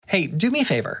Hey, do me a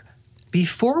favor.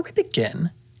 Before we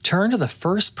begin, turn to the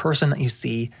first person that you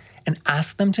see and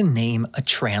ask them to name a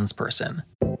trans person.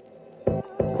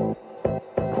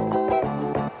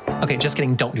 Okay, just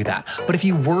kidding, don't do that. But if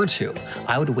you were to,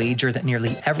 I would wager that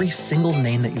nearly every single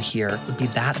name that you hear would be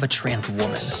that of a trans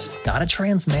woman, not a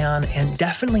trans man, and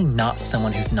definitely not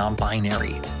someone who's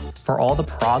non-binary. For all the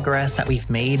progress that we've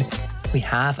made, we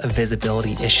have a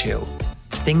visibility issue.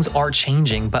 Things are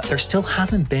changing, but there still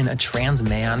hasn't been a trans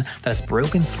man that has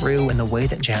broken through in the way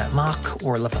that Janet Mock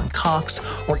or Laverne Cox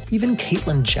or even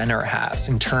Caitlyn Jenner has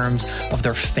in terms of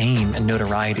their fame and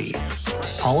notoriety.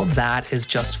 All of that is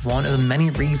just one of the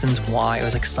many reasons why I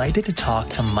was excited to talk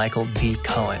to Michael D.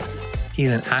 Cohen.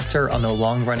 He's an actor on the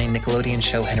long-running Nickelodeon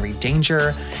show Henry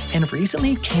Danger, and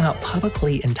recently came out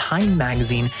publicly in Time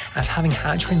magazine as having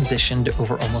had transitioned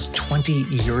over almost 20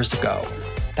 years ago.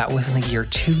 That was in the year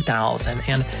 2000,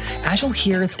 and as you'll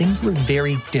hear, things were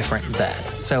very different then.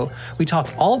 So we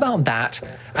talked all about that,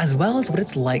 as well as what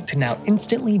it's like to now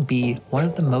instantly be one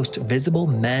of the most visible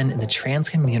men in the trans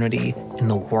community in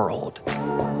the world.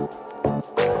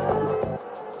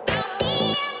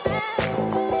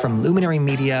 From Luminary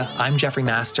Media, I'm Jeffrey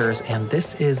Masters, and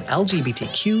this is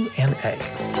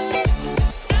LGBTQ&A.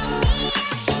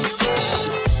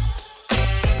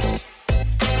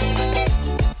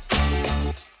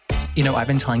 You know, I've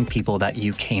been telling people that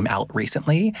you came out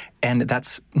recently, and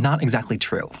that's not exactly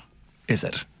true, is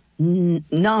it?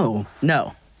 No.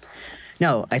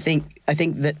 I think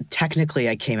that technically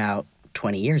I came out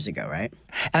 20 years ago, right?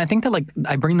 And I think that,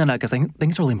 I bring that up because I think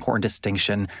it's a really important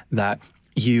distinction that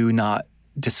you not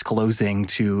disclosing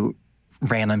to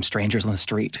random strangers on the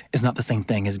street is not the same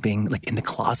thing as being, in the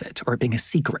closet or being a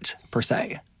secret, per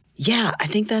se. Yeah, I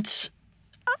think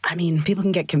people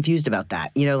can get confused about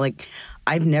that.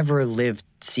 I've never lived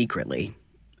secretly.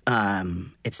 My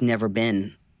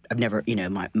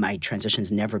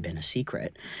transition's never been a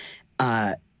secret.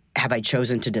 Have I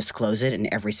chosen to disclose it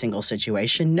in every single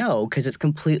situation? No, because it's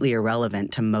completely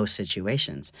irrelevant to most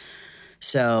situations.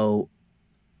 So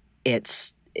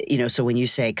it's, so when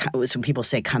people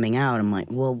say coming out, I'm like,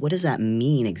 well, what does that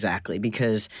mean exactly?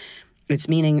 Because it's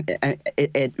meaning,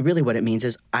 it really what it means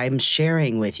is I'm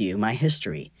sharing with you my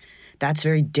history. That's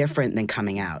very different than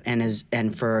coming out. And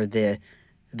for the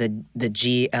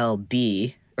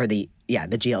GLB or the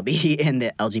GLB and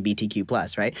the LGBTQ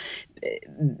plus, right?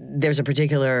 There's a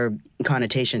particular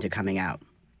connotation to coming out.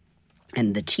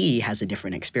 And the T has a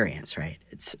different experience, right?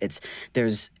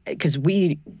 Because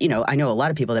I know a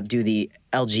lot of people that do the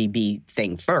LGB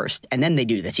thing first, and then they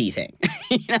do the T thing.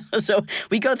 So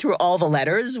we go through all the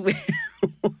letters.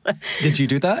 Did you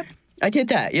do that? I did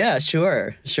that. Yeah,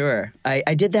 sure.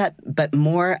 I did that, but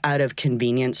more out of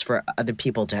convenience for other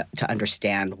people to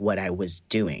understand what I was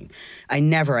doing. I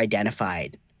never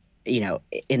identified, in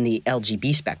the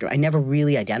LGB spectrum. I never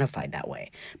really identified that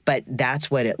way, but that's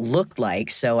what it looked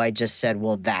like. So I just said,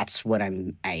 well, that's what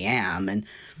I am. And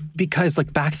because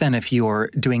back then, if you were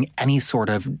doing any sort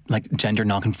of gender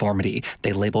nonconformity,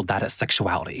 they labeled that as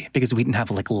sexuality because we didn't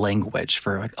have language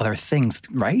for other things,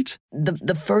 right?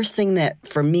 The first thing that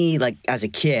for me, as a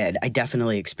kid, I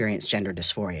definitely experienced gender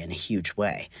dysphoria in a huge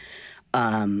way.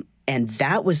 And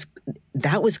that was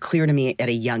clear to me at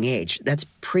a young age. That's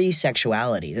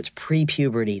pre-sexuality. That's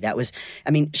pre-puberty. That was,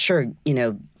 sure,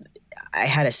 I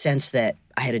had a sense that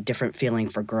I had a different feeling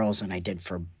for girls than I did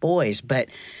for boys, but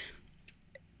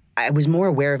I was more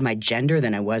aware of my gender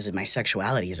than I was of my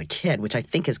sexuality as a kid, which I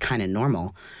think is kind of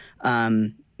normal.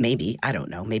 Maybe, I don't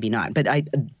know, maybe not. But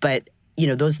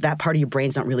that part of your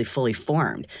brain's not really fully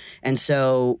formed. And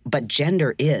so, but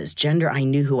gender, I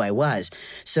knew who I was.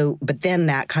 So, but then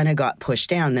that kind of got pushed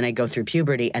down. Then I go through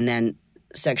puberty and then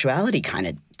sexuality kind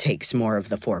of takes more of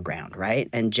the foreground, right?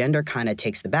 And gender kind of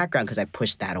takes the background because I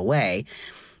pushed that away.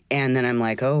 And then I'm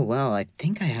like, oh, well, I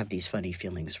think I have these funny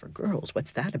feelings for girls.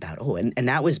 What's that about? Oh, and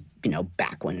that was,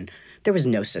 back when there was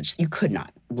no such, you could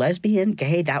not. Lesbian,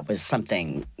 gay, that was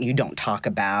something you don't talk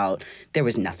about. There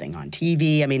was nothing on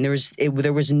TV.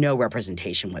 There was no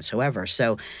representation whatsoever.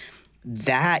 So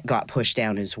that got pushed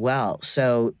down as well.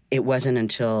 So it wasn't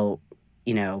until,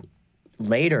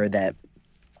 later that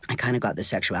I kind of got the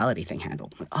sexuality thing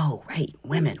handled. Oh, right,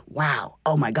 women, wow,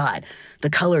 oh my God. The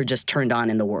color just turned on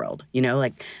in the world,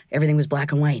 everything was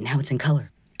black and white, now it's in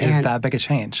color. Is that big a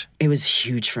change? It was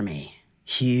huge for me,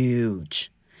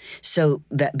 huge. So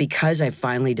that because I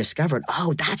finally discovered,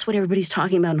 oh, that's what everybody's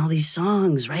talking about in all these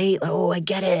songs, right? Oh, I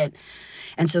get it.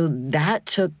 And so that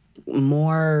took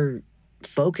more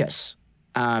focus.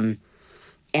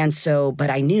 But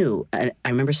I knew, I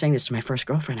remember saying this to my first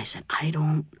girlfriend, I said, I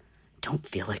don't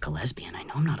feel like a lesbian. I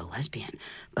know I'm not a lesbian,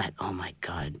 but oh my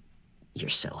God, you're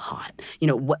so hot.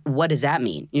 What does that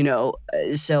mean?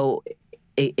 So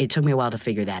it took me a while to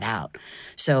figure that out.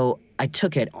 So I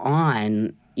took it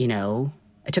on,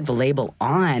 I took the label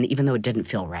on even though it didn't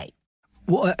feel right.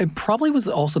 Well, it probably was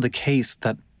also the case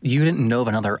that you didn't know of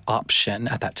another option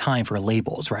at that time for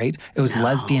labels, right? It was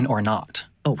lesbian or not.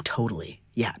 Oh, totally.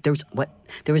 Yeah, there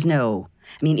was no,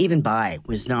 even bi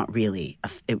was not really,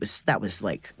 it was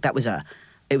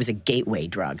a gateway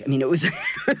drug. It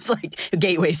was like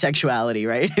gateway sexuality,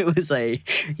 right? It was like,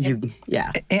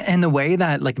 yeah. And the way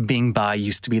that like being bi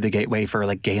used to be the gateway for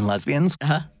like gay and lesbians.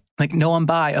 Uh-huh. Like, no, I'm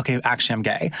bi. Okay, actually, I'm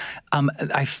gay.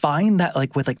 I find that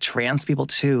like with like trans people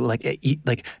too,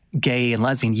 like gay and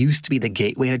lesbian used to be the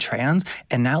gateway to trans,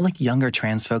 and now like younger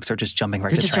trans folks are just jumping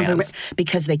right to trans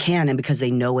because they can and because they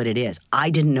know what it is.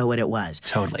 I didn't know what it was.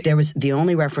 Totally. There was the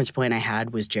only reference point I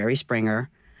had was Jerry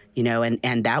Springer,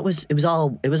 and that was it was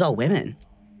all women.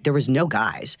 There was no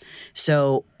guys,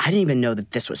 so I didn't even know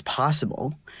that this was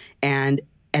possible, and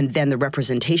then the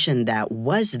representation that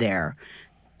was there.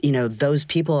 Those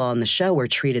people on the show were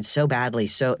treated so badly,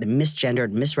 so misgendered,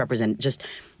 misrepresented,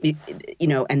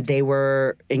 and they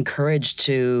were encouraged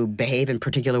to behave in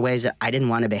particular ways that I didn't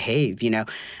want to behave,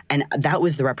 and that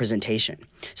was the representation.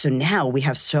 So now we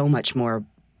have so much more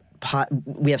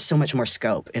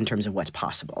scope in terms of what's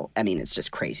possible. It's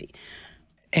just crazy.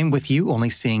 And with you only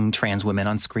seeing trans women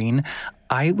on screen,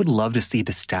 I would love to see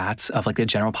the stats of like the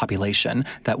general population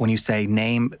that when you say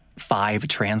name 5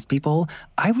 trans people,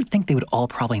 I would think they would all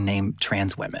probably name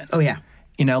trans women. Oh, yeah.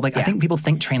 I think people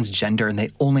think transgender and they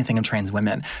only think of trans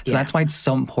women. So that's why it's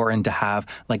so important to have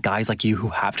like guys like you who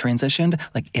have transitioned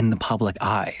like in the public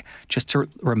eye, just to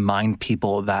remind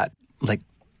people that like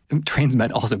trans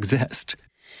men also exist.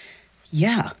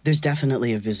 Yeah, there's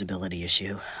definitely a visibility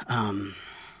issue,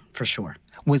 for sure.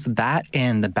 Was that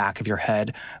in the back of your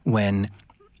head when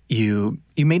you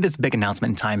made this big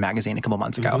announcement in Time magazine a couple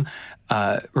months ago,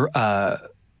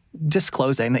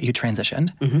 disclosing that you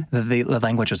transitioned? Mm-hmm. The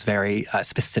language was very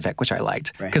specific, which I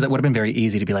liked, because it would have been very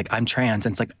easy to be like, I'm trans,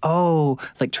 and it's like, oh,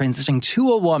 like transitioning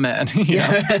to a woman. You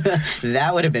know?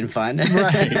 That would have been fun.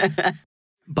 Right.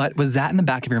 But was that in the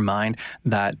back of your mind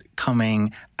that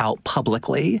coming out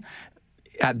publicly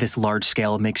at this large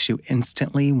scale makes you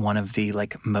instantly one of the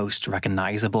like most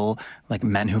recognizable like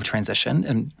men who've transitioned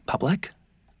in public?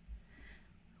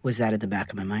 Was that at the back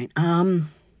of my mind?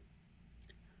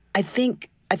 I think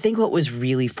what was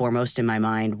really foremost in my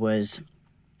mind was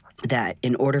that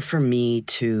in order for me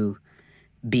to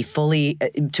be fully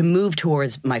to move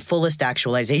towards my fullest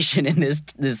actualization in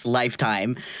this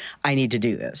lifetime, I need to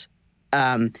do this.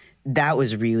 That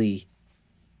was really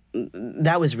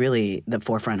the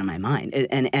forefront of my mind,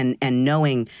 and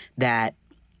knowing that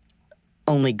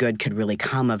only good could really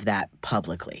come of that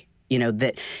publicly.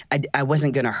 That I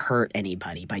wasn't going to hurt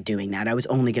anybody by doing that. I was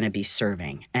only going to be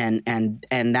serving, and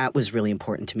that was really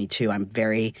important to me too. I'm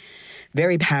very,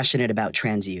 very passionate about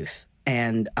trans youth,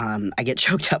 and I get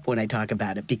choked up when I talk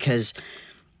about it because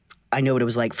I know what it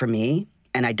was like for me,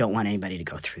 and I don't want anybody to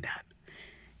go through that.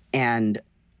 And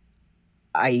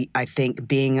I think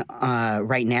being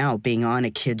right now, being on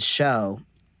a kid's show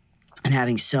and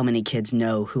having so many kids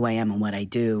know who I am and what I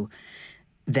do,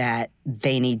 that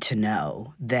they need to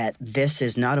know that this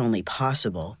is not only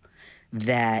possible,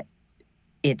 that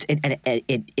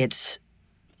it's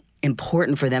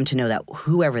important for them to know that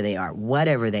whoever they are,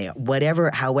 whatever they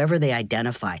are, however they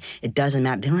identify, it doesn't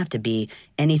matter. They don't have to be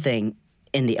anything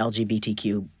in the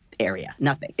LGBTQ area,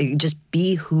 nothing. Just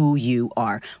be who you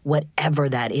are, whatever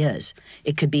that is.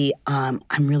 It could be, I'm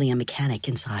really a mechanic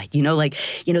inside,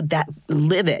 that,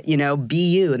 live it, be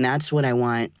you. And that's what I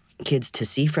want kids to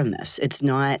see from this. It's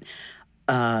not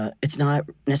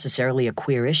necessarily a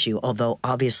queer issue, although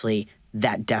obviously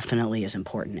that definitely is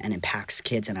important and impacts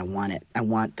kids. And I want it. I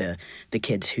want the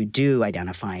kids who do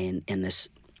identify in this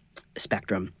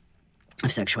spectrum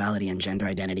of sexuality and gender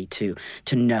identity to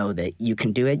know that you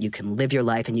can do it, you can live your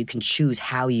life, and you can choose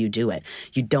how you do it.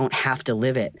 You don't have to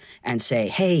live it and say,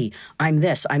 hey, I'm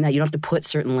this, I'm that. You don't have to put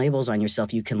certain labels on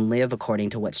yourself. You can live according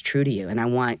to what's true to you. And I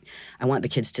want the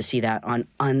kids to see that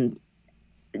on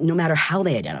no matter how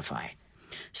they identify.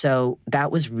 So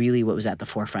that was really what was at the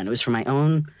forefront. It was for my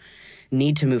own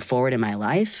need to move forward in my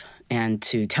life and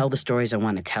to tell the stories I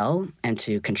want to tell and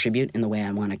to contribute in the way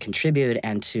I want to contribute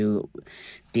and to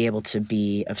be able to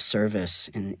be of service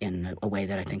in a way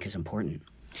that I think is important.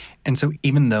 And so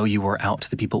even though you were out to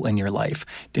the people in your life,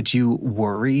 did you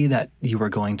worry that you were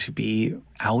going to be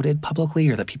outed publicly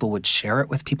or that people would share it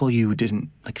with people you didn't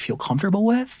feel comfortable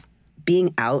with?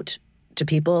 Being out to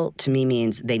people, to me,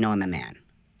 means they know I'm a man.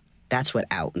 That's what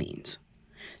out means.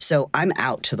 So I'm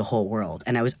out to the whole world,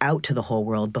 and I was out to the whole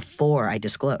world before I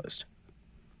disclosed.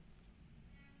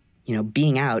 You know,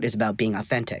 being out is about being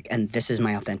authentic, and this is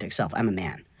my authentic self. I'm a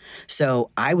man.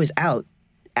 So I was out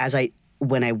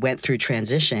when I went through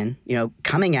transition. You know,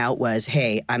 coming out was,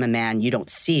 hey, I'm a man. You don't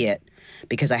see it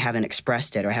because I haven't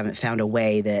expressed it or haven't found a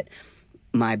way that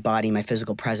my body, my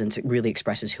physical presence, it really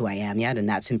expresses who I am yet, and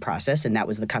that's in process, and that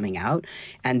was the coming out.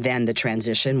 And then the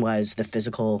transition was the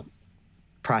physical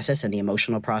process and the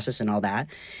emotional process and all that.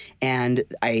 And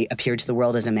I appeared to the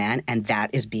world as a man, and that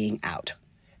is being out.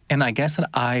 And I guess that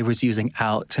I was using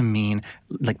out to mean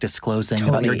like disclosing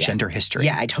about your gender history.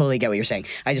 Yeah, I totally get what you're saying.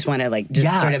 I just want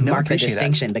to mark the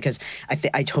distinction because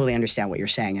I totally understand what you're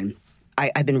saying. And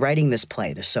I've been writing this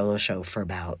play, the solo show, for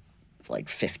about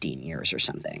 15 years or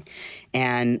something.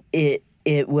 And it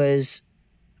was,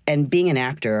 and being an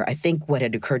actor, I think what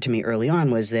had occurred to me early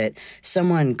on was that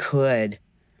someone could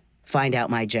find out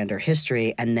my gender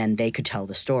history and then they could tell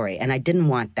the story. And I didn't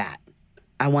want that.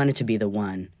 I wanted to be the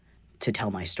one to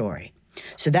tell my story.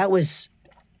 So that was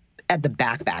at the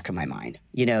back of my mind.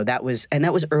 You know, that was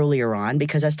earlier on,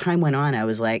 because as time went on, I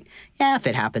was like, yeah, if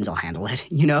it happens, I'll handle it,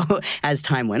 you know, as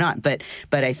time went on. But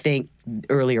I think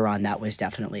earlier on, that was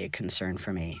definitely a concern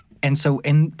for me. And so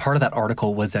in part of that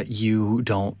article was that you were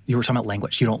talking about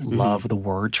language. You don't love the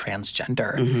word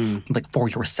transgender, like for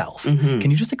yourself.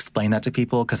 Can you just explain that to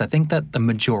people? Because I think that the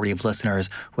majority of listeners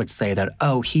would say that,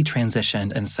 oh, he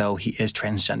transitioned and so he is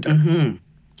transgender.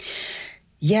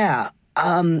 Yeah.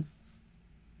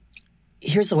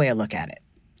 Here's the way I look at it,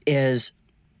 is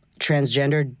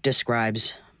transgender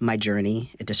describes my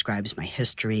journey. It describes my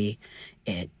history.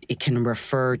 It can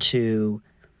refer to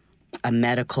a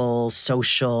medical,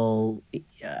 social,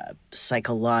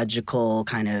 psychological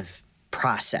kind of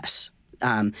process.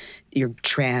 You're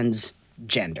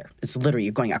transgender. It's literally,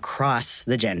 you're going across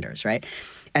the genders, right?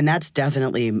 And that's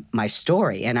definitely my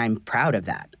story, and I'm proud of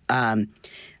that.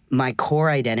 My core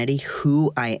identity,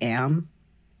 who I am,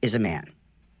 is a man.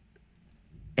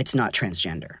 It's not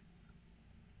transgender.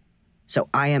 So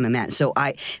I am a man. So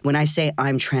when I say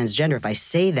I'm transgender, if I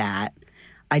say that,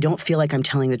 I don't feel like I'm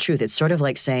telling the truth. It's sort of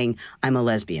like saying I'm a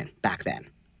lesbian back then.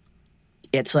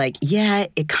 It's like, yeah,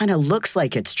 it kind of looks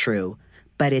like it's true,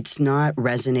 but it's not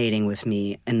resonating with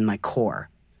me in my core.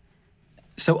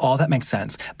 So all that makes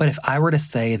sense. But if I were to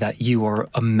say that you are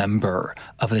a member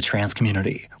of the trans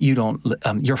community,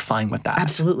 you're fine with that?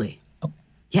 Absolutely.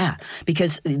 Yeah,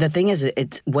 because the thing is,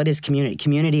 what is community?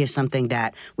 Community is something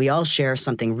that we all share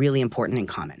something really important in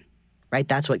common, right?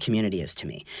 That's what community is to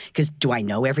me. Because do I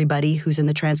know everybody who's in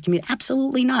the trans community?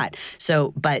 Absolutely not.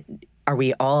 So, but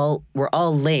we're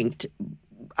all linked,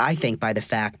 I think, by the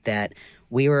fact that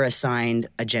we were assigned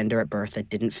a gender at birth that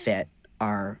didn't fit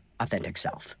our authentic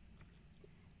self.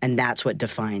 And that's what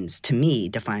defines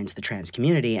the trans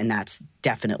community, and that's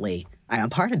definitely, I'm a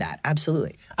part of that,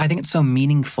 absolutely. I think it's so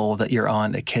meaningful that you're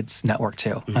on a kids network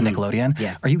too, on Nickelodeon.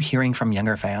 Yeah. Are you hearing from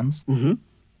younger fans?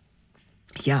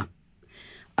 Yeah,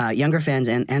 younger fans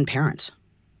and parents.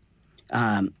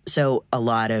 So a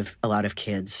lot of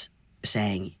kids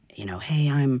saying, you know, hey,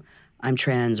 I'm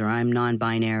trans, or I'm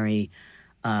non-binary,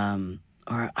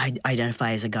 or I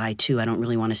identify as a guy too. I don't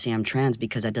really want to say I'm trans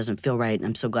because that doesn't feel right. And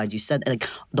I'm so glad you said that. Like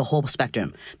the whole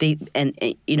spectrum.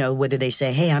 You know, whether they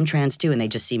say, hey, I'm trans too, and they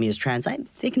just see me as trans,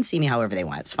 they can see me however they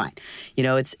want. It's fine. You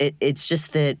know, it's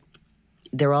just that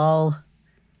they're all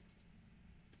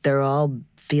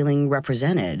feeling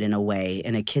represented in a way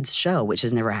in a kid's show, which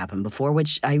has never happened before,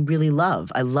 which I really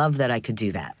love. I love that I could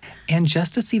do that. And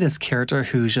just to see this character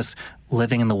who's just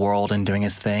living in the world and doing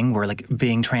his thing, where like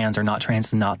being trans or not trans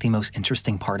is not the most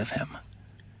interesting part of him.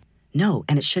 No,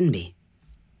 and it shouldn't be.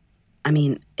 I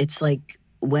mean, it's like,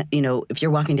 when, you know, if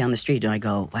you're walking down the street and I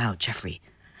go, wow, Jeffrey,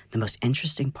 the most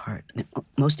interesting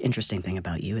thing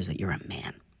about you is that you're a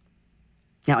man.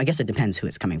 Now, I guess it depends who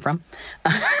it's coming from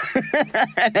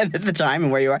at the time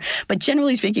and where you are. But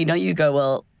generally speaking, don't you go,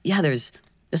 well, yeah, there's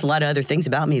a lot of other things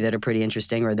about me that are pretty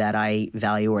interesting or that I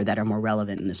value or that are more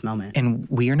relevant in this moment. And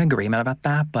we're in agreement about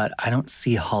that, but I don't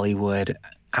see Hollywood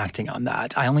acting on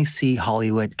that. I only see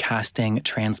Hollywood casting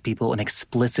trans people in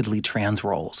explicitly trans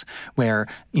roles where,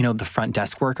 you know, the front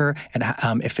desk worker, and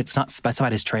if it's not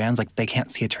specified as trans, like they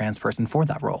can't see a trans person for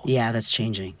that role. Yeah, that's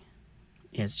changing.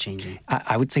 Yeah, it's changing.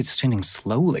 I would say it's changing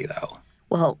slowly, though.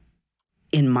 Well,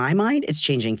 in my mind, it's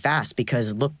changing fast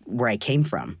because look where I came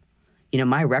from. You know,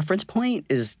 my reference point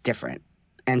is different.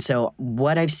 And so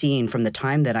what I've seen from the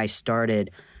time that I started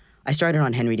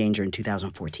on Henry Danger in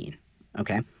 2014,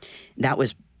 okay? That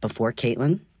was before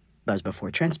Caitlyn. That was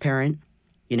before Transparent.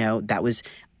 You know,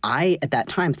 I, at that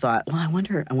time, thought, well, I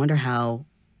wonder how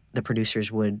the producers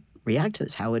would react to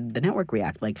this? How would the network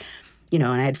react? Like, and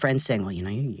I had friends saying, well,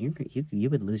 you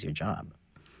would lose your job.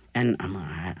 And I'm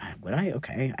like, would I?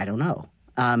 Okay, I don't know.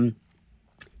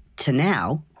 To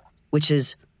now, which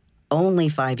is only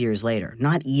 5 years later,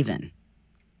 not even.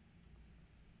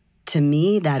 To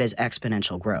me, that is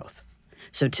exponential growth.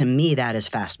 So to me, that is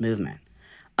fast movement.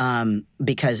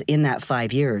 Because in that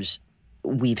 5 years,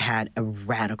 we've had a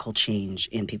radical change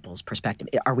in people's perspective.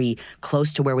 Are we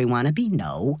close to where we want to be?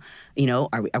 No.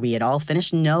 Are we at all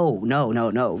finished? No.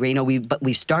 But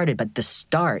we've started, but the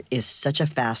start is such a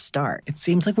fast start. It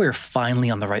seems like we're finally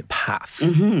on the right path.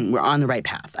 Mm-hmm. We're on the right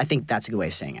path. I think that's a good way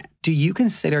of saying it. Do you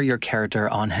consider your character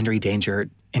on Henry Danger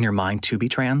in your mind to be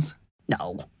trans?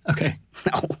 No. Okay.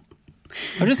 No.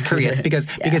 I'm just curious because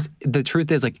the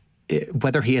truth is, like,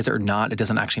 whether he is or not, it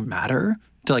doesn't actually matter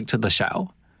to the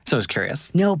show. So I was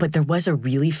curious. No, but there was a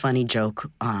really funny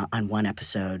joke on one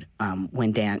episode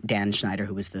when Dan Schneider,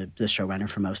 who was the showrunner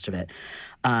for most of it,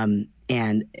 and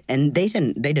they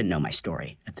didn't know my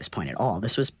story at this point at all.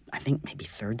 This was, I think, maybe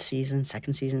second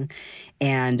season,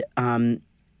 and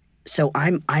so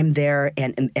I'm there,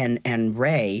 and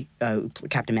Ray,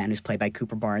 Captain Man, who's played by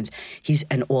Cooper Barnes, he's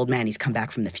an old man. He's come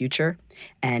back from the future,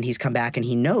 and he's come back and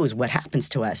he knows what happens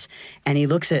to us. And he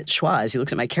looks at Schwoz, he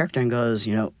looks at my character and goes,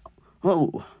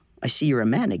 oh, I see you're a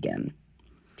man again.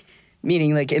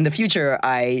 Meaning, like, in the future,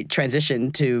 I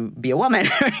transitioned to be a woman.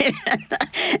 Right?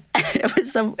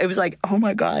 It was like, oh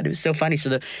my God, it was so funny.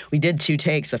 So we did 2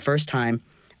 takes. The first time,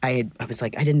 I was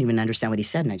like, I didn't even understand what he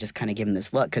said, and I just kind of gave him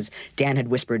this look because Dan had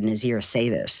whispered in his ear, say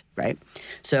this, right?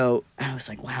 So I was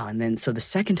like, wow. And then, so the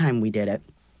second time we did it,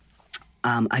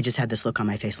 I just had this look on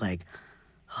my face like,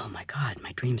 oh my God,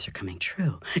 my dreams are coming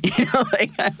true.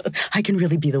 I can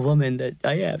really be the woman that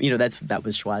I am. That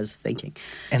was Schwoz thinking.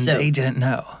 And so, they didn't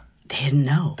know. They didn't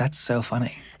know. That's so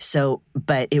funny. So,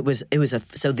 but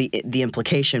so the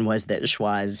implication was that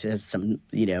Schwoz has some,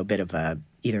 bit of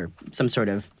either some sort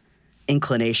of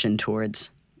inclination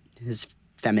towards his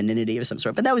femininity of some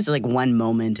sort. But that was like one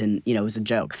moment, and it was a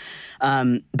joke.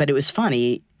 But it was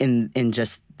funny in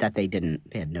just that they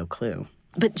had no clue.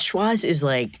 But Schwoz is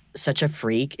like such a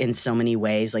freak in so many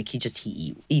ways. Like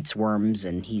he eats worms,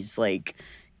 and he's like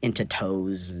into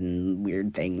toes and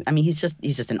weird things. I mean, he's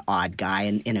just an odd guy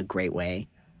in a great way.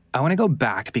 I want to go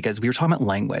back because we were talking about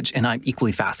language, and I'm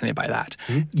equally fascinated by that.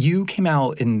 Mm-hmm. You came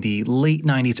out in the late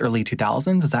 90s, early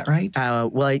 2000s, is that right?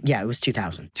 Well, yeah, it was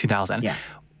 2000. 2000. Yeah.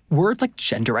 Words like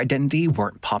gender identity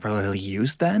weren't popularly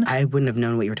used then. I wouldn't have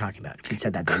known what you were talking about if you'd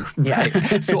said that then.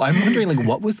 Right. So I'm wondering, like,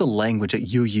 what was the language that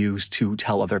you used to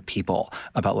tell other people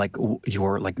about, like,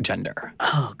 your, like, gender?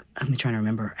 Oh, I'm trying to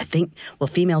remember. I think, well,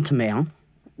 female to male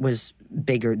was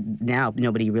bigger. Now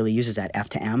nobody really uses that, F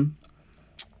to M.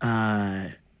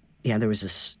 Yeah, there was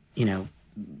this,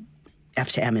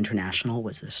 F to M International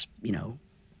was this,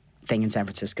 thing in San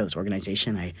Francisco's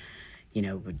organization. I,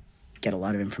 would get a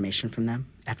lot of information from them.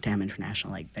 F to M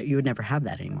International, like that, you would never have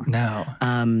that anymore. No.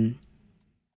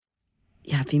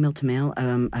 Yeah, female to male.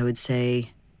 I would say,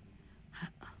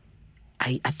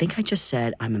 I think I just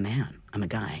said I'm a man. I'm a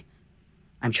guy.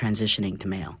 I'm transitioning to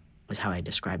male was how I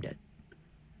described it.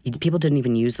 People didn't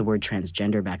even use the word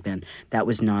transgender back then. That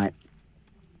was not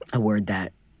a word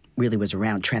that really was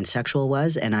around. Transsexual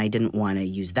was, and I didn't want to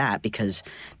use that because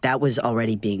that was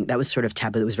sort of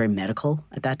taboo. It was very medical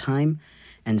at that time.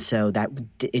 And so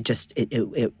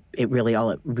it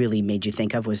really made you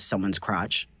think of was someone's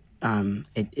crotch.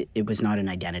 It was not an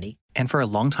identity. And for a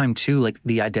long time too, like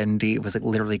the identity was like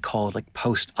literally called like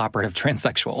post-operative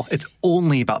transsexual. It's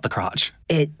only about the crotch.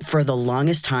 For the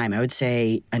longest time, I would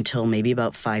say until maybe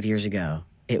about 5 years ago,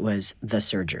 it was the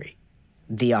surgery,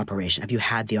 the operation. Have you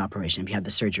had the operation? Have you had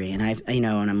the surgery? And and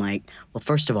I'm like, well,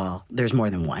 first of all, there's more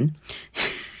than one.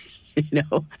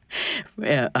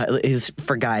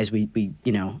 For guys, we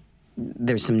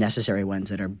there's some necessary ones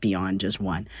that are beyond just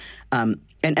one. And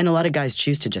a lot of guys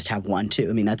choose to just have one too.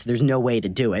 I mean, there's no way to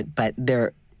do it, but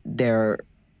there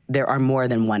are more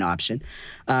than one option.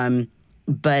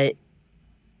 But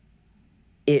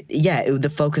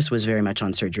the focus was very much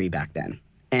on surgery back then.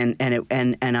 And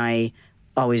I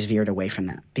always veered away from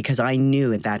that because I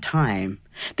knew at that time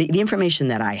the information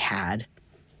that I had,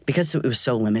 because it was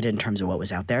so limited in terms of what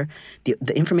was out there,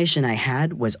 the information I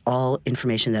had was all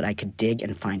information that I could dig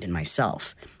and find in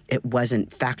myself. It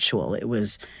wasn't factual. It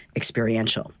was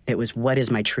experiential. It was, what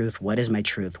is my truth? What is my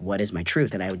truth? What is my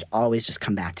truth? And I would always just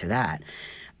come back to that.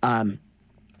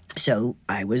 So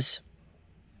I was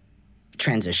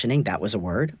transitioning. That was a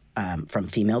word. From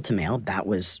female to male. That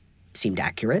seemed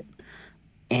accurate.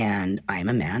 And I'm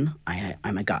a man.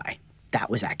 I'm a guy. That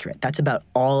was accurate. That's about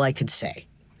all I could say.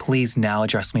 Please now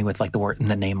address me with like the word in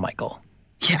the name Michael.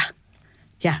 Yeah.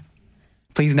 Yeah.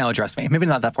 Please now address me. Maybe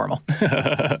not that formal.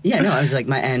 Yeah, no, I was like,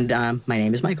 my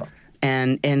name is Michael.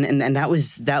 And that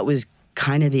was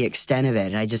kind of the extent of it.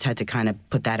 And I just had to kind of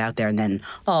put that out there. And then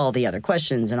all the other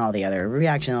questions and all the other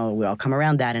reactions would all come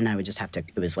around that. And I would just have to,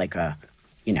 it was like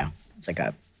it's like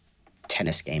a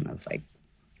tennis game of like,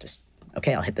 just,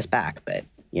 okay, I'll hit this back, but,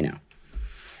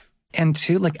 And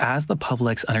two, like as the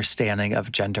public's understanding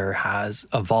of gender has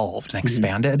evolved and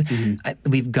expanded,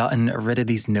 we've gotten rid of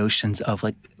these notions of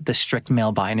like the strict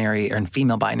male binary and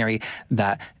female binary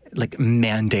that like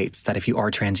mandates that if you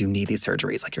are trans, you need these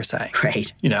surgeries, like you're saying.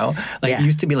 Right. It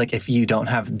used to be like if you don't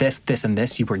have this, this, and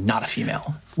this, you were not a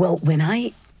female. Well,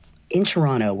 in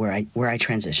Toronto, where I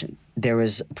transitioned, there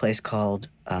was a place called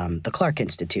the Clark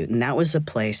Institute, and that was a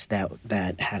place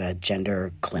that had a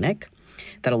gender clinic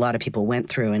that a lot of people went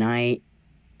through. And I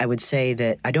would say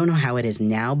that I don't know how it is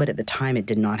now, but at the time it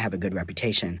did not have a good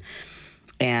reputation.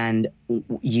 And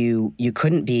you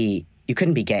couldn't be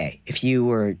gay. If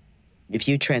you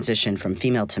transitioned from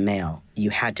female to male, you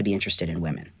had to be interested in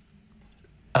women.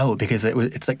 Oh, because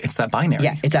it's that binary.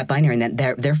 Yeah, it's that binary, and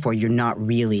therefore you don't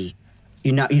really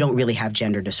have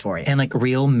gender dysphoria. And like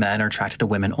real men are attracted to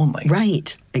women only.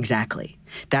 Right, exactly.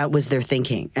 That was their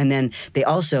thinking. And then they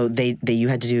also, you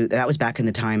had to do, that was back in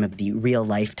the time of the real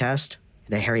life test.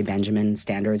 The Harry Benjamin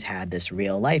standards had this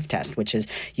real life test, which is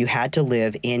you had to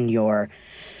live in your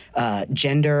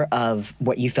gender of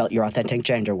what you felt your authentic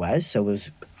gender was. So it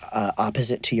was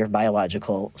opposite to your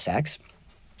biological sex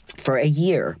for a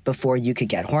year before you could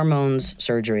get hormones,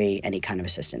 surgery, any kind of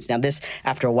assistance. Now this,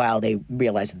 after a while, they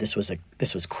realized that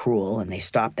this was cruel and they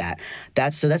stopped that.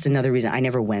 That's another reason I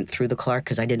never went through the Clark,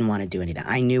 because I didn't want to do any of that.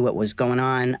 I knew what was going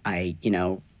on. I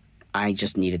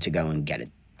just needed to go and get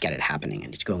it happening. I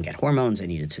needed to go and get hormones. I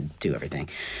needed to do everything.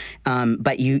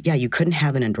 But you couldn't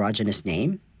have an androgynous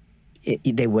name.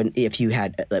 They wouldn't, if you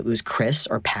had, it was Chris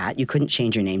or Pat, you couldn't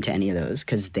change your name to any of those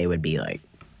because they would be like,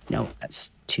 no,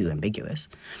 that's too ambiguous.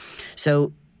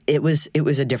 So it was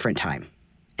a different time.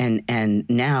 And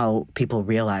now people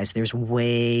realize there's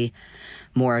way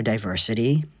more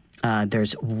diversity.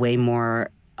 There's way more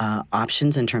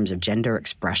options in terms of gender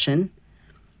expression.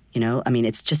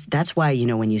 It's just, that's why,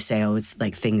 when you say, oh, it's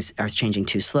like things are changing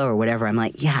too slow or whatever, I'm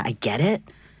like, yeah, I get it.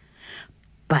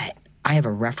 But I have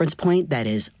a reference point that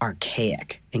is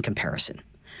archaic in comparison.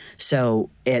 So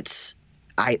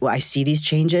I see these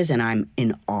changes and I'm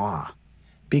in awe.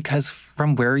 Because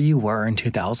from where you were in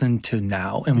 2000 to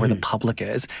now and where the public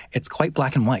is, it's quite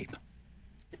black and white.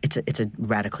 It's a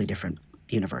radically different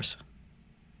universe.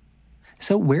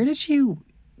 So where did you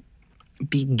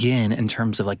begin in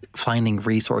terms of like finding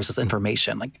resources,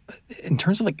 information? Like in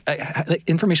terms of like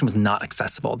information was not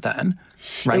accessible then,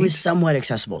 right? It was somewhat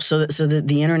accessible. So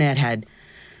the internet had,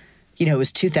 it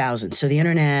was 2000. So the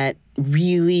internet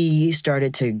really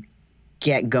started to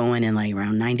get going in like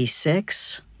around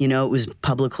 96. It was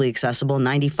publicly accessible.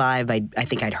 95, I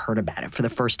think I'd heard about it for the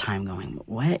first time going,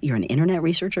 what? You're an internet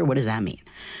researcher? What does that mean?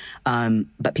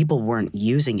 But people weren't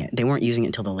using it. They weren't using it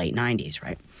until the late 90s,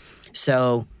 right?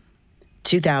 So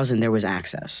 2000, there was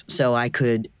access. So I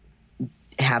could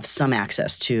have some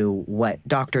access to what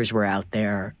doctors were out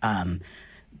there,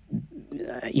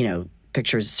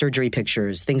 pictures, surgery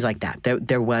pictures, things like that.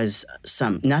 There was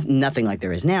some, nothing like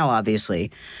there is now,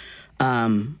 obviously,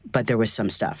 but there was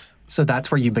some stuff. So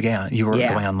that's where you began. You were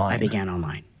going online. I began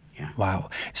online. Yeah. Wow.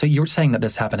 So you were saying that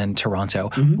this happened in Toronto.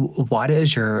 Why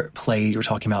does your play you're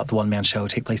talking about, the one-man show,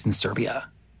 take place in Serbia?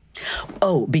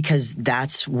 Oh, because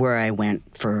that's where I went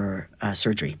for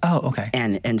surgery. Oh, okay.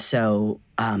 And so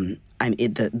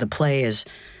the play is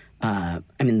a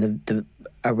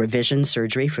revision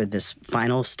surgery for this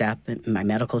final step in my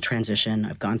medical transition.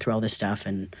 I've gone through all this stuff,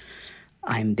 and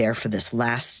I'm there for this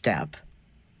last step.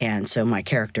 And so my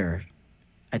character,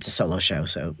 it's a solo show,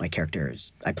 so my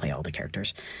characters, I play all the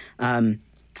characters.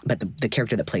 But the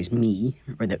character that plays me,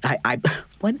 or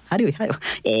how do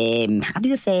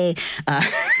you say?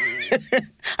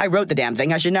 I wrote the damn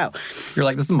thing. I should know. You're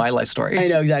like, this is my life story. I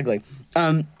know, exactly.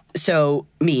 So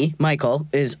me, Michael,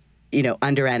 is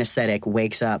under anesthetic,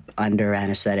 wakes up under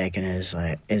anesthetic, and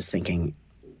is thinking,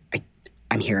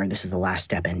 I'm here. This is the last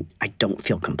step, and I don't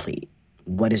feel complete.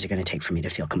 What is it going to take for me to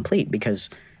feel complete? Because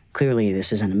clearly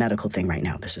this isn't a medical thing right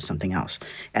now. This is something else.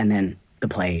 And then the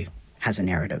play has a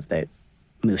narrative that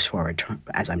moves forward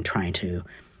as I'm trying to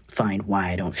find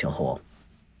why I don't feel whole.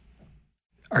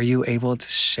 Are you able to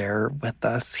share with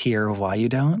us here why you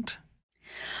don't?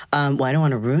 Well, I don't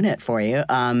want to ruin it for you,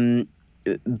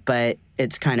 but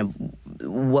it's kind of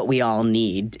what we all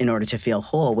need in order to feel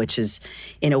whole, which is,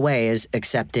 in a way, is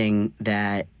accepting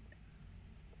that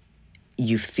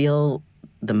you feel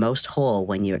the most whole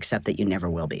when you accept that you never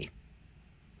will be.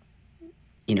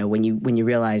 You know, when you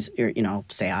realize, you know,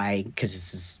 say I, because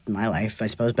this is my life, I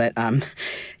suppose, but,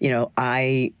 you know,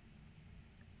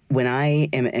 when I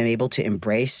am able to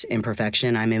embrace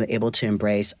imperfection, I'm able to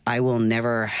embrace, I will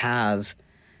never have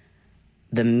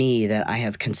the me that I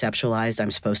have conceptualized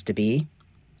I'm supposed to be.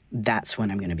 That's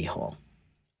when I'm going to be whole.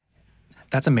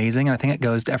 That's amazing. And I think it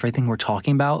goes to everything we're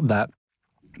talking about, that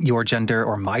your gender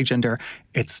or my gender,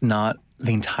 it's not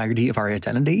the entirety of our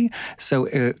identity. So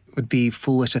it would be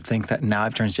foolish to think that now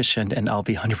I've transitioned and I'll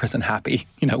be 100% happy,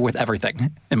 you know, with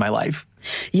everything in my life.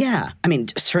 Yeah. I mean,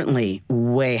 certainly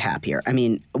way happier. I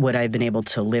mean, would I have been able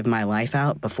to live my life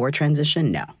out before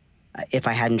transition? No. If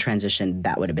I hadn't transitioned,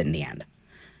 that would have been the end.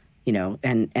 You know,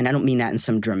 and I don't mean that in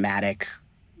some dramatic,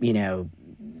 you know,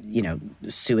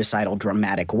 suicidal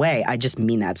dramatic way. I just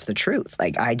mean that's the truth.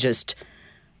 Like, I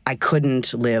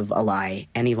couldn't live a lie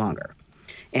any longer.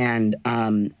 And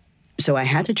so I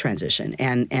had to transition,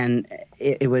 and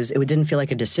it didn't feel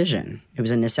like a decision. It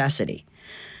was a necessity,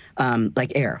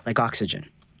 like air, like oxygen.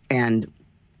 And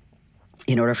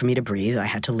in order for me to breathe, I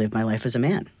had to live my life as a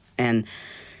man and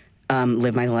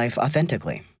live my life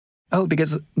authentically. Oh,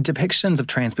 because depictions of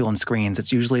trans people on screens,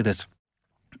 it's usually this,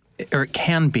 or it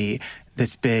can be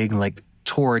this big, like,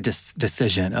 toward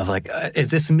decision of like,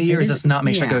 is this me or is this not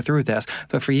me? Should I go through with this?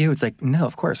 But for you, it's like, no,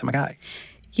 of course, I'm a guy.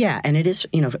 Yeah, and it is,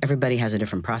 you know, everybody has a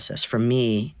different process. For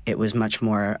me, it was much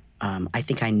more, I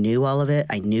think I knew all of it.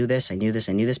 I knew this,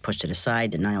 pushed it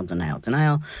aside, denial.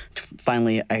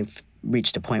 Finally, I've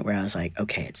reached a point where I was like,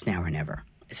 okay, it's now or never.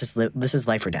 This is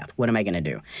life or death. What am I going to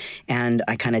do? And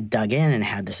I kind of dug in and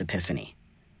had this epiphany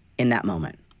in that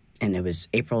moment. And it was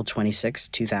April 26,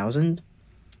 2000.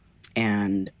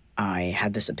 And I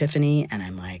had this epiphany, and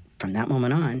I'm like, from that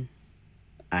moment on,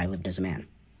 I lived as a man.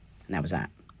 And that was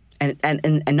that.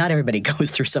 And not everybody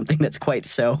goes through something that's quite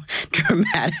so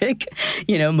dramatic.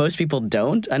 You know, most people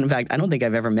don't. And in fact, I don't think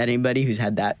I've ever met anybody who's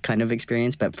had that kind of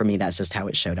experience. But for me, that's just how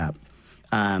it showed up.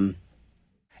 And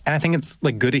I think it's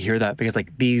like good to hear that, because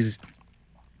like these,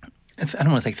 I don't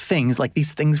want to say things, like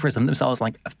these things present themselves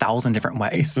like 1,000 different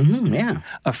ways. Mm-hmm, yeah.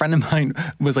 A friend of mine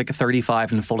was like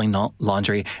 35 and folding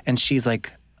laundry, and she's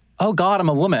like, oh God, I'm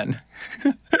a woman.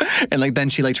 And like, then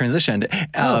she like transitioned.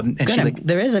 And she like,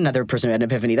 there is another person who had an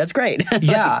epiphany. That's great.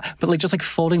 Yeah. But like, just like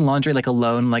folding laundry, like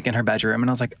alone, like in her bedroom. And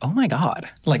I was like, oh my God.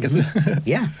 Like, it's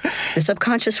yeah. The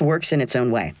subconscious works in its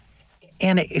own way.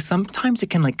 And sometimes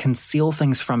it can like conceal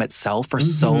things from itself for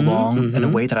so long in a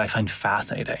way that I find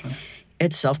fascinating.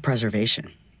 It's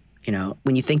self-preservation. You know,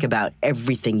 when you think about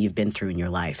everything you've been through in your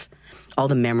life, all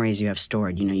the memories you have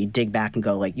stored, you know, you dig back and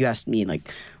go like, you asked me like,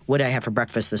 what did I have for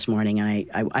breakfast this morning? And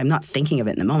I'm not thinking of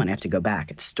it in the moment. I have to go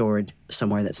back. It's stored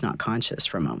somewhere that's not conscious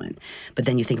for a moment. But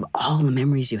then you think of all the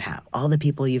memories you have, all the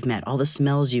people you've met, all the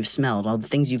smells you've smelled, all the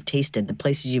things you've tasted, the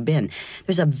places you've been.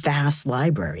 There's a vast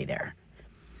library there.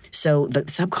 So the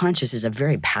subconscious is a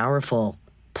very powerful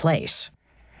place.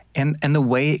 And the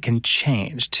way it can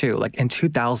change too. Like in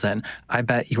 2000, I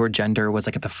bet your gender was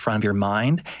like at the front of your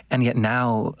mind, and yet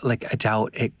now, like I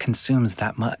doubt it consumes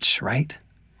that much, right?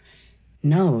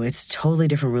 No, it's a totally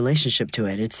different relationship to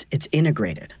it. It's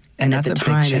integrated. And that's at the a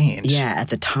time, big change. At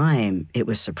the time, it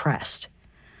was suppressed.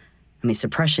 I mean,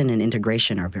 suppression and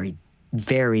integration are very,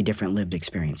 very different lived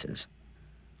experiences.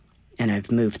 And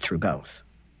I've moved through both.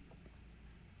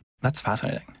 That's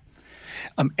fascinating.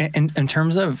 In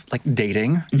terms of like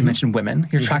dating, you mentioned women.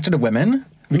 You're attracted to women.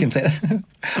 We can say that.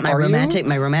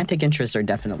 My romantic interests are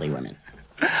definitely women.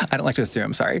 I don't like to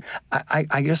assume. Sorry.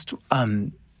 I just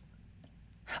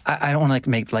I don't want to like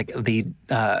make like the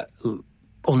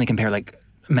only compare like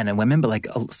men and women, but like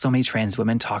so many trans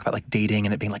women talk about like dating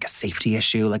and it being like a safety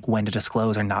issue, like when to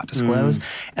disclose or not disclose.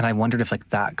 And I wondered if like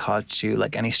that caused you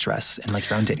like any stress in like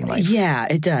your own dating life. Yeah,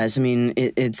 it does. I mean,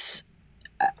 it's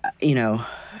you know,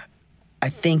 I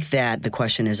think that the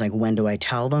question is like, when do I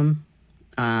tell them?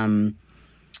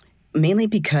 Mainly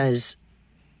because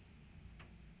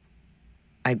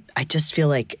I just feel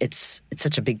like it's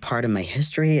such a big part of my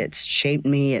history. It's shaped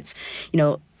me. It's, you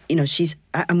know,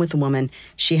 I'm with a woman.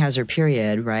 She has her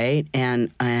period, right?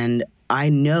 And I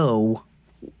know,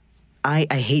 I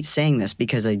hate saying this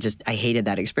because I hated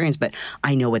that experience, but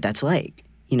I know what that's like.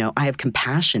 You know, I have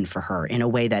compassion for her in a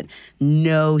way that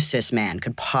no cis man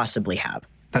could possibly have.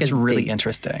 That's really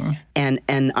interesting. And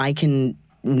I can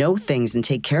know things and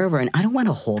take care of her, and I don't want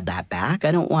to hold that back.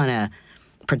 I don't want to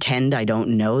pretend I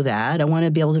don't know that. I want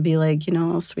to be able to be like, you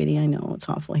know, sweetie, I know it's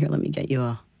awful. Here, let me get you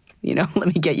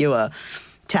a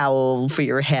towel for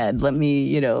your head. Let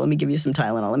me give you some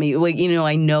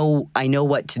Tylenol. I know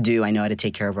what to do. I know how to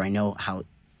take care of her. I know how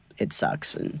it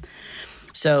sucks. And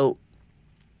so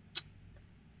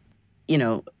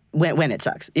when it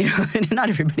sucks, not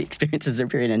everybody experiences their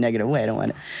period in a negative way. I don't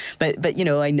want to, but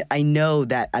I know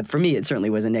that for me, it certainly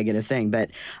was a negative thing, but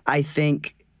I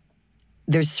think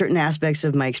there's certain aspects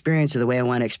of my experience or the way I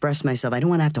want to express myself. I don't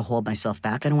want to have to hold myself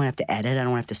back. I don't want to have to edit. I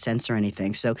don't want to have to censor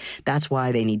anything. So that's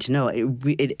why they need to know.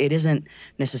 It isn't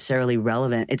necessarily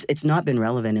relevant. It's not been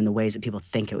relevant in the ways that people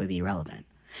think it would be relevant.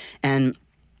 And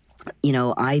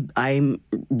I'm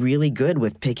really good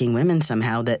with picking women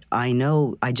somehow that I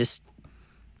know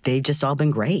they've just all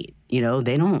been great.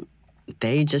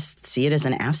 They just see it as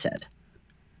an asset.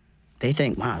 They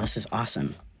think, wow, this is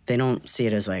awesome. They don't see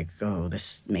it as like, oh,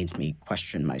 this made me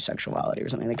question my sexuality or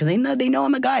something. Because they know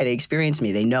I'm a guy. They experience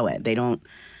me. They know it.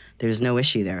 There's no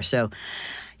issue there. So,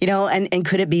 and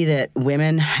could it be that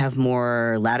women have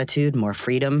more latitude, more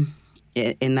freedom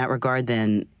in that regard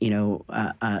than,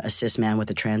 a cis man with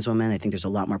a trans woman? I think there's a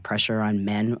lot more pressure on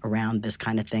men around this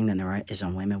kind of thing than there is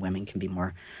on women. Women can be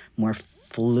more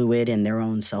fluid in their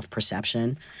own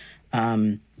self-perception.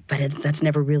 But that's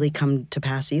never really come to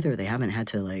pass either. They haven't had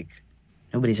to,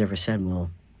 nobody's ever said, well,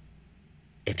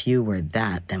 if you were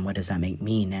that, then what does that make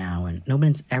me now? And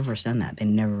nobody's ever done that. They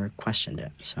never questioned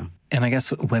it. So, and I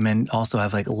guess women also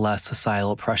have less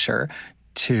societal pressure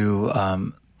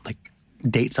to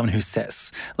date someone who's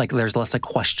cis. There's less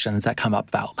questions that come up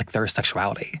about their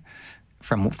sexuality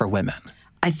for women.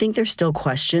 I think there's still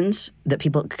questions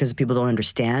because people don't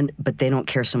understand, but they don't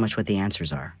care so much what the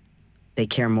answers are. They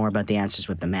care more about the answers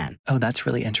with the men. Oh, that's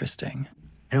really interesting.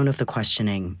 I don't know if the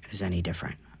questioning is any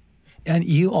different. And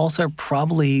you also are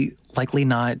probably likely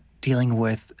not dealing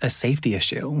with a safety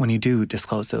issue when you do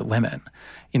disclose to the women.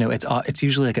 It's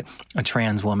usually a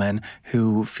trans woman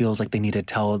who feels like they need to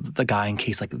tell the guy in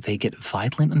case they get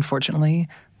violent, unfortunately,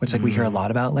 which we hear a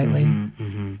lot about lately. Mm-hmm,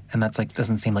 mm-hmm. And that's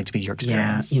doesn't seem to be your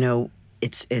experience. Yeah,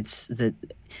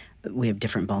 we have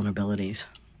different vulnerabilities.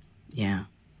 Yeah.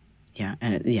 Yeah,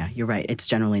 and you're right. It's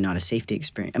generally not a safety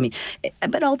experience. I mean,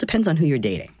 but it all depends on who you're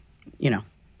dating,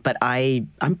 But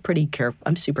I'm pretty careful.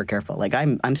 I'm super careful.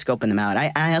 I'm scoping them out.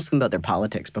 I ask them about their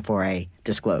politics before I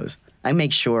disclose. I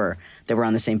make sure that we're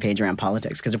on the same page around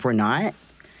politics. Because if we're not,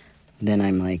 then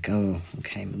I'm like, oh,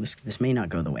 okay, this may not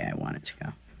go the way I want it to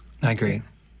go. I agree.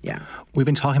 Yeah. We've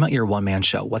been talking about your one-man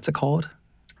show. What's it called?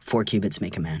 4 Cubits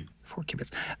Make a Man. 4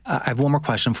 Cubits. I have one more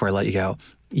question before I let you go.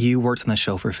 You worked on the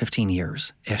show for 15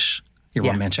 years-ish, your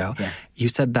one-man show. Yeah. You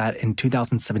said that in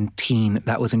 2017,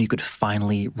 that was when you could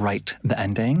finally write the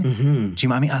ending. Mm-hmm. Do you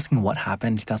mind me asking what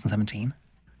happened in 2017?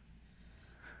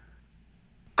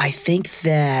 I think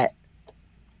that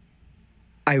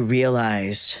I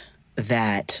realized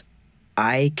that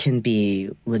I can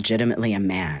be legitimately a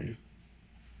man,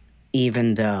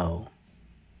 even though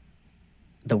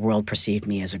the world perceived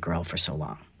me as a girl for so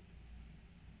long.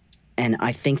 And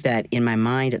I think that in my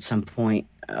mind at some point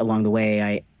along the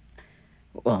way,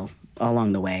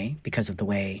 because of the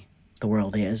way the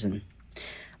world is, and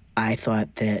I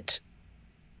thought that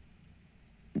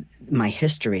my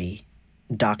history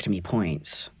docked me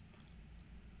points.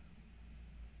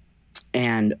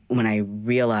 And when I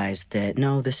realized that,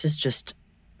 no, this is just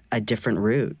a different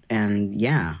route. And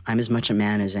yeah, I'm as much a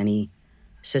man as any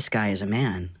cis guy is a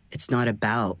man. It's not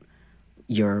about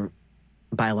your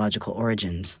biological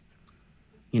origins.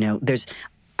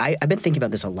 I've been thinking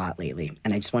about this a lot lately,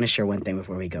 and I just want to share one thing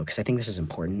before we go, because I think this is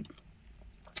important,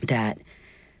 that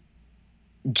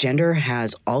gender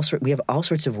has we have all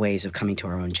sorts of ways of coming to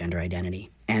our own gender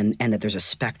identity, and that there's a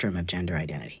spectrum of gender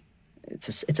identity.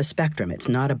 It's a spectrum. It's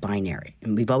not a binary.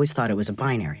 And we've always thought it was a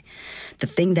binary. The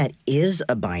thing that is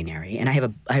a binary, and I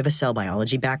have a cell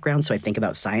biology background, so I think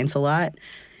about science a lot.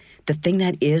 The thing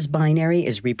that is binary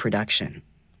is reproduction.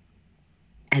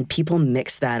 And people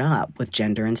mix that up with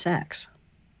gender and sex.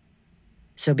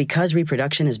 So because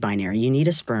reproduction is binary, you need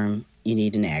a sperm, you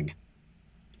need an egg,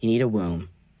 you need a womb.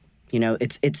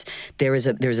 There's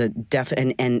a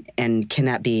definite, and can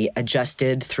that be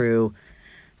adjusted through,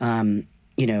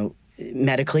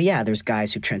 medically? Yeah, there's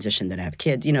guys who transition that have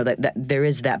kids. That there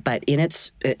is that, but in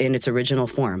its original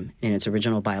form, in its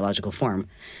original biological form,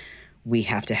 we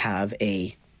have to have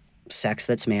a sex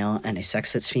that's male and a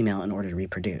sex that's female in order to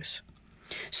reproduce.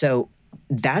 So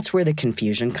that's where the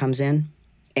confusion comes in,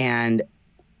 and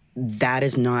that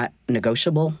is not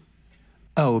negotiable.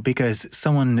 Oh, because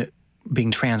someone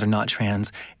being trans or not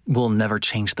trans will never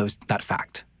change that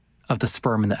fact of the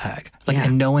sperm and the egg.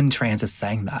 And no one trans is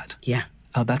saying that. Yeah.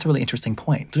 Oh, that's a really interesting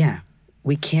point. Yeah.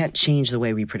 We can't change the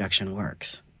way reproduction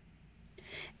works.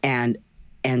 And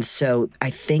so I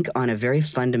think on a very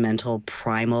fundamental,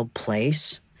 primal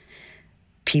place,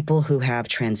 people who have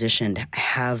transitioned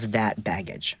have that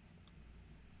baggage.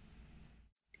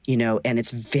 you know, and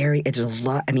it's a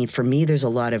lot. I mean, for me, there's a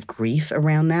lot of grief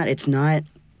around that. It's not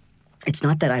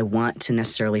that I want to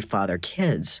necessarily father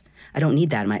kids. I don't need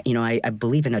that. I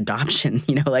believe in adoption.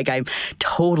 You know, like I'm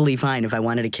totally fine. If I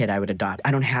wanted a kid, I would adopt.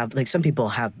 I don't have, like some people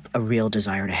have a real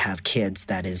desire to have kids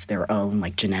that is their own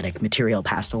like genetic material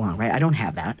passed along, right? I don't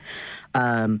have that.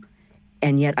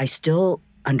 And yet I still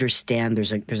understand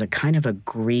there's a kind of a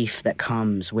grief that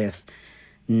comes with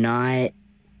not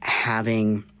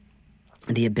having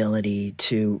the ability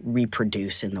to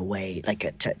reproduce in the way, like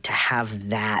to have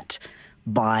that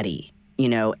body, you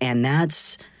know, and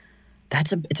it's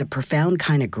a profound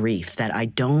kind of grief that I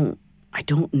don't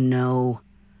know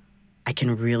I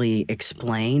can really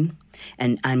explain.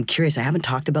 And I'm curious. I haven't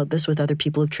talked about this with other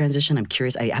people who've transitioned. I'm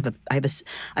curious. I have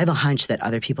a hunch that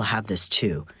other people have this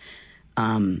too.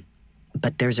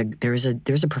 But there's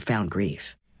a profound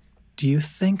grief. Do you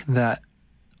think that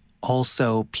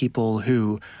also people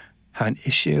who have an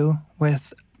issue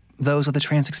with those of the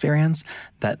trans experience,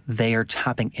 that they are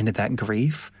tapping into that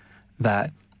grief,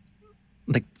 that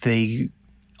like they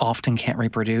often can't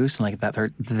reproduce, and like that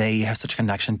they have such a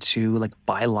connection to like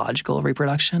biological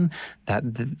reproduction that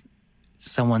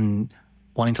someone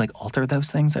wanting to like alter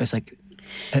those things is like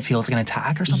it feels like an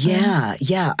attack or something?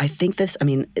 Yeah. I think this. I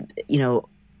mean, you know,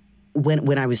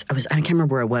 when I can't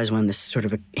remember where I was when this sort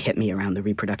of hit me around the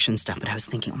reproduction stuff, but I was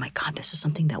thinking, oh my God, this is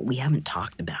something that we haven't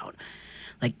talked about.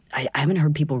 Like, I haven't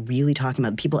heard people really talking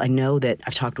about people. I know that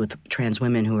I've talked with trans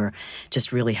women who are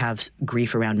just really have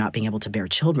grief around not being able to bear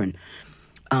children.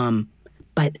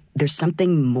 But there's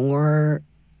something more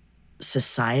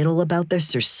societal about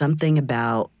this. There's something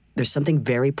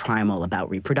very primal about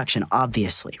reproduction,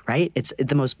 obviously, right? It's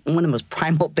one of the most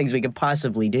primal things we could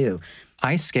possibly do.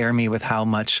 I scare me with how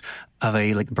much of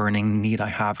a like burning need I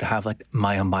have to have like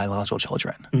my own biological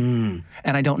children.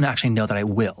 And I don't actually know that I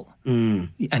will. And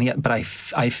yet, but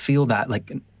I feel that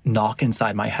like knock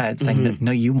inside my head saying,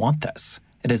 no, you want this.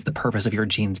 It is the purpose of your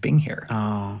genes being here.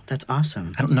 Oh, that's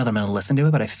awesome. I don't know that I'm going to listen to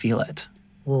it, but I feel it.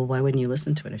 Well, why wouldn't you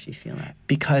listen to it if you feel it?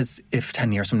 Because if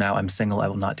 10 years from now I'm single, I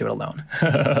will not do it alone.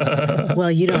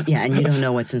 Well, you don't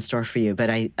know what's in store for you. But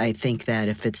I think that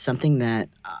if it's something that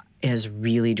is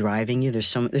really driving you, there's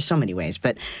so many ways.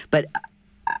 But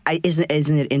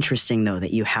isn't it interesting though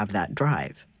that you have that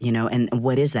drive? You know, and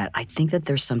what is that? I think that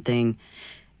there's something.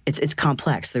 It's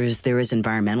complex. There is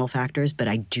environmental factors, but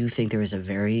I do think there is a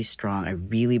very strong. I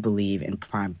really believe in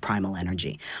primal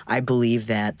energy. I believe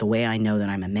that the way I know that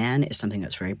I'm a man is something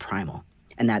that's very primal,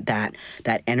 and that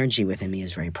energy within me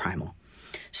is very primal.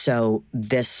 So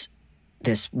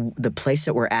the place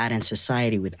that we're at in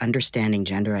society with understanding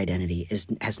gender identity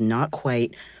has not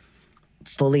quite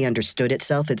fully understood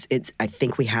itself. I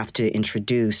think we have to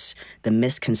introduce the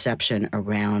misconception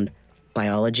around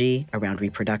biology, around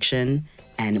reproduction,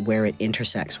 and where it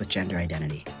intersects with gender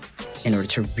identity in order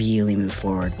to really move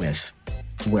forward with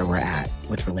where we're at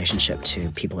with relationship to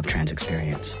people of trans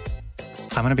experience.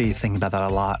 I'm going to be thinking about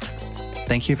that a lot.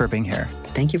 Thank you for being here.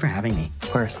 Thank you for having me.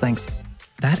 Of course, thanks.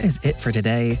 That is it for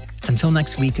today. Until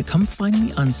next week, come find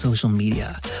me on social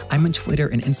media. I'm on Twitter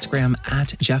and Instagram at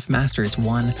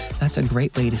JeffMasters1. That's a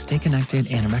great way to stay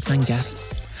connected and recommend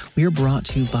guests. We are brought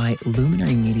to you by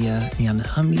Luminary Media, Beyond the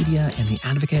Hum Media, and The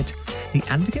Advocate. The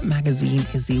Advocate magazine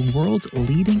is the world's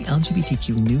leading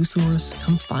LGBTQ news source.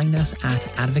 Come find us at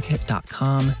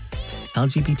advocate.com.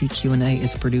 LGBTQ&A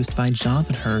is produced by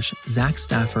Jonathan Hirsch, Zach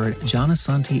Stafford, John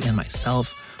Asante, and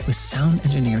myself, with sound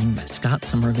engineering by Scott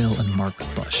Somerville and Mark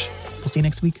Bush. We'll see you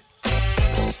next week.